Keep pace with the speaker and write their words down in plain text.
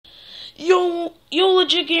Yo,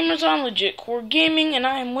 legit gamers on Legit Core Gaming, and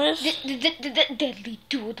I am with Deadly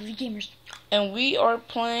Duo Gamers. And we are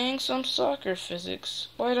playing some soccer physics.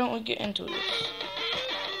 Why don't we get into this?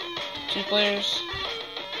 2 players.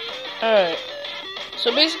 Alright.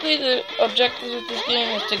 So basically the objective of this game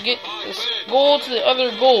is to get this goal to the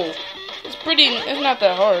other goal. It's not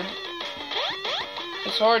that hard.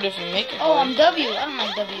 It's hard if you make it Oh, hard. I'm W. I don't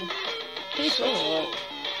like W. Can you So switch? what?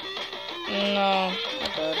 No, I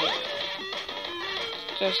got it.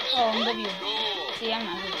 Just, Oh, I'm W. See, I'm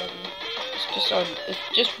not good W. it's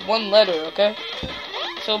just one letter, okay?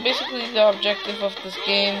 So basically, the objective of this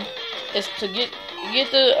game is to get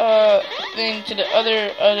the thing to the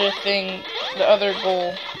other thing, the other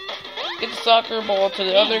goal. Get the soccer ball to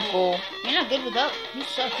the other goal. You're not good with up. You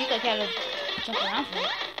suck. You like had to jump around for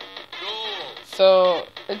it. So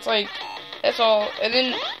it's like that's all. And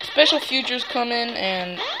then special features come in,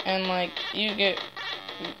 and like you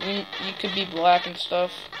could be black and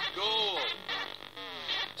stuff.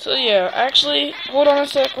 So yeah, actually, hold on a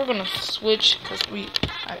sec. We're gonna switch because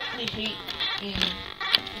I hate being.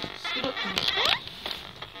 Scoot up to me.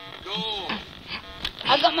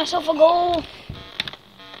 I got myself a goal.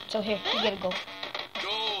 So here, you get a goal.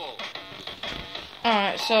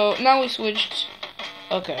 Alright, so now we switched.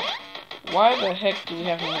 Okay. Why the heck do we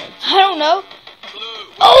have no heads? I don't know.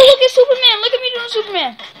 Oh, look at Superman. Look at me doing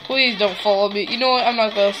Superman. Please don't follow me. You know what? I'm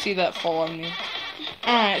not gonna see that fall on me.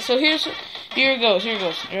 Alright, so here it goes. Here it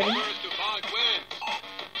goes. You ready?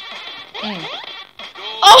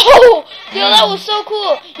 Oh! Yo, that was so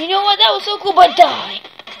cool. You know what? That was so cool, but die.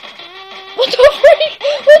 What the freak?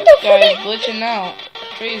 What the Guys, freak? glitching out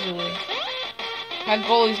crazily. My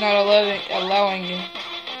goalie's not allowing me.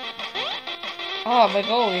 Oh, my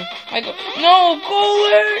goalie. No,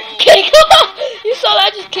 goalie! Kick him! You saw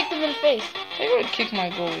that? I just kicked him in the face. They would kick my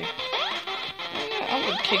goalie. I'm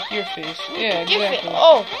gonna kick your face. Yeah, Your exactly. face.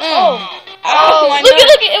 Oh. Ow, my Look neck.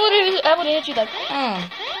 at it. I would have hit you like.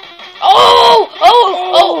 Oh.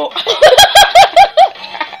 Oh.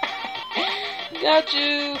 Got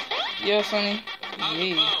you. Yo, Sonny.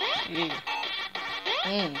 Yeah.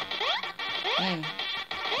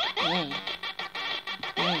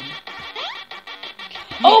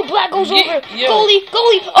 Oh, black goes over. Yo. Goalie.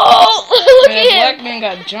 Oh, look Man, at him. black man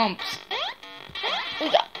got jumps.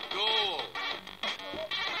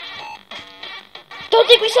 Don't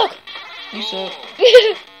think we suck. You suck.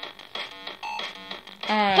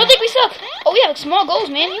 Alright. Don't think we suck. Oh, we have small goals,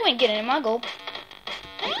 man. You ain't getting in my goal.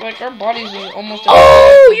 Like, our bodies are almost...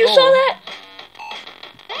 Oh, you saw that?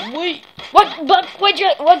 Wait.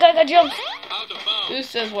 What guy got jumped? Who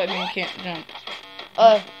says white man can't jump?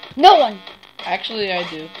 No one. Actually, I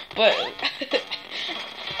do. But...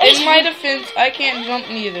 in my defense, I can't jump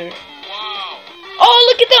neither. Oh,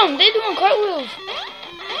 look at them. They're doing cartwheels.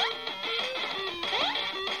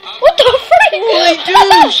 What the freak? Holy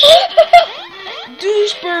douche!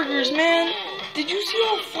 Douche burgers, man. Did you see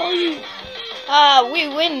how far you... We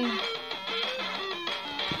win.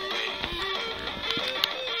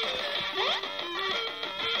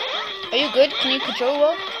 Are you good? Can you control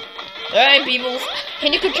well? Alright, people.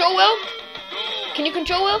 Can you control well? Can you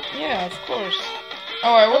control well? Yeah, of course.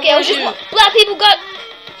 Alright, what Okay, I was just black people got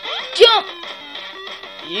jump.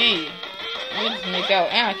 Yeah. I just make out,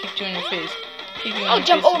 and I kicked you in the face. I'll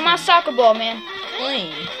jump over my soccer ball, man.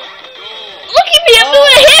 Clean. Look at me, I'm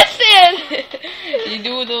doing a handstand. You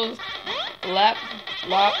do those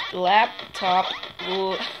laptop lap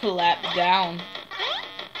down.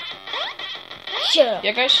 Shut up.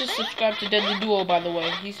 Yeah, guys should subscribe to Deadly Duo, by the way.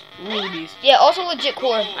 He's really beast. Yeah, also Legit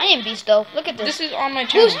Core. I am beast though. Look at this. This is on my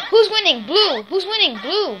channel. Who's winning? Blue. Who's winning?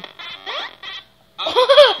 Blue.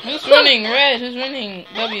 Who's winning? Red. Who's winning?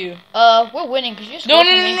 W. We're winning because you're No.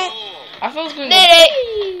 scoring me. I thought it was going to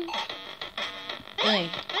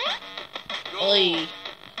go. Oi.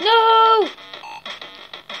 No.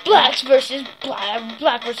 Black versus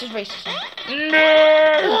racism.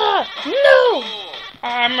 No. No.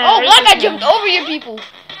 I'm a Oh, black! I racist jumped man. over your people.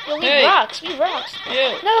 Yo, we Hey. rocks. We rocks.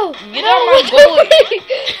 Yeah. No. Get no, out my what the goalie. freak?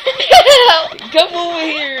 Get out. Come over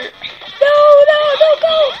here. No, don't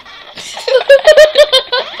go.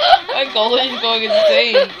 My goalie is going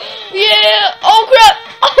insane. Yeah. Oh crap.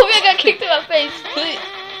 Oh, I got kicked in my face.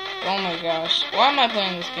 Oh my gosh. Why am I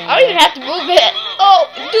playing this game? I don't even have to move it. Oh,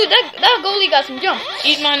 dude, that goalie got some jump.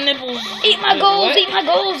 Eat my nipples. Eat my Wait, goals. what? Eat my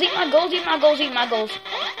goals. Eat my goals. Eat my goals. Eat my goals.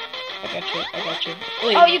 I got you.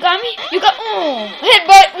 Wait. Oh, you got me? You got...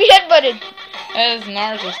 headbutt. We headbutted. That is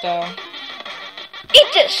Naruto style. Eat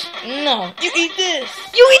this. No. You eat this.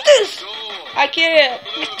 You eat this. I can't.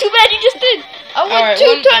 Too bad you just did. I won Alright,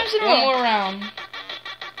 two times in a row. one more round.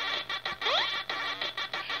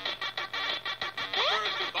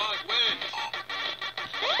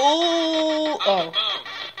 Ooh. Oh.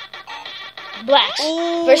 Blacks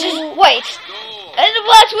Ooh. versus whites. And the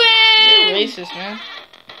blacks You're win! racist, man.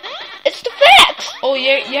 It's the facts! Oh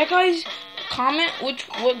yeah, guys. Comment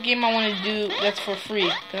what game I want to do that's for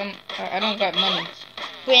free. Cause I don't got money.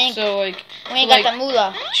 We ain't So like got the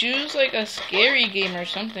moolah. choose like a scary game or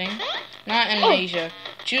something. Not Amnesia.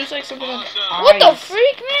 Choose like something with What the eyes.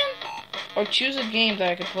 freak, man? Or choose a game that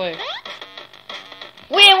I could play.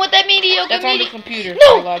 Wait, and what that mediocre That's on the computer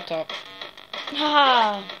No! or laptop.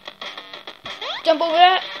 Ha! Jump over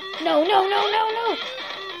that? No.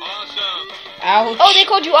 Ouch. Oh, they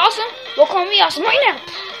called you awesome? Well, call me awesome right now.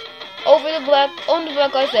 On the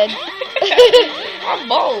black I said. I'm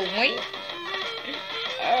bold, mate.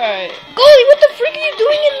 Alright. Goalie, what the freak are you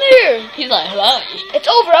doing in there? He's like, hello. It's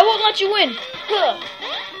over, I won't let you win. Huh.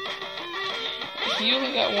 You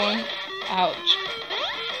only got one. Ouch.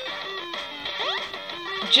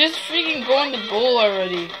 Just freaking go on the goal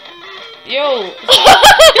already. Yo.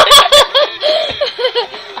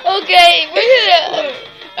 Okay, we're gonna...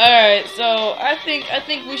 Alright, so I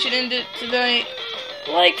think we should end it tonight.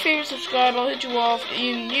 Like, favorite, subscribe, I'll hit you off.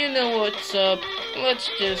 You know what's up. Let's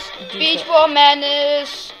just do Beach ball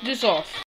madness. this off.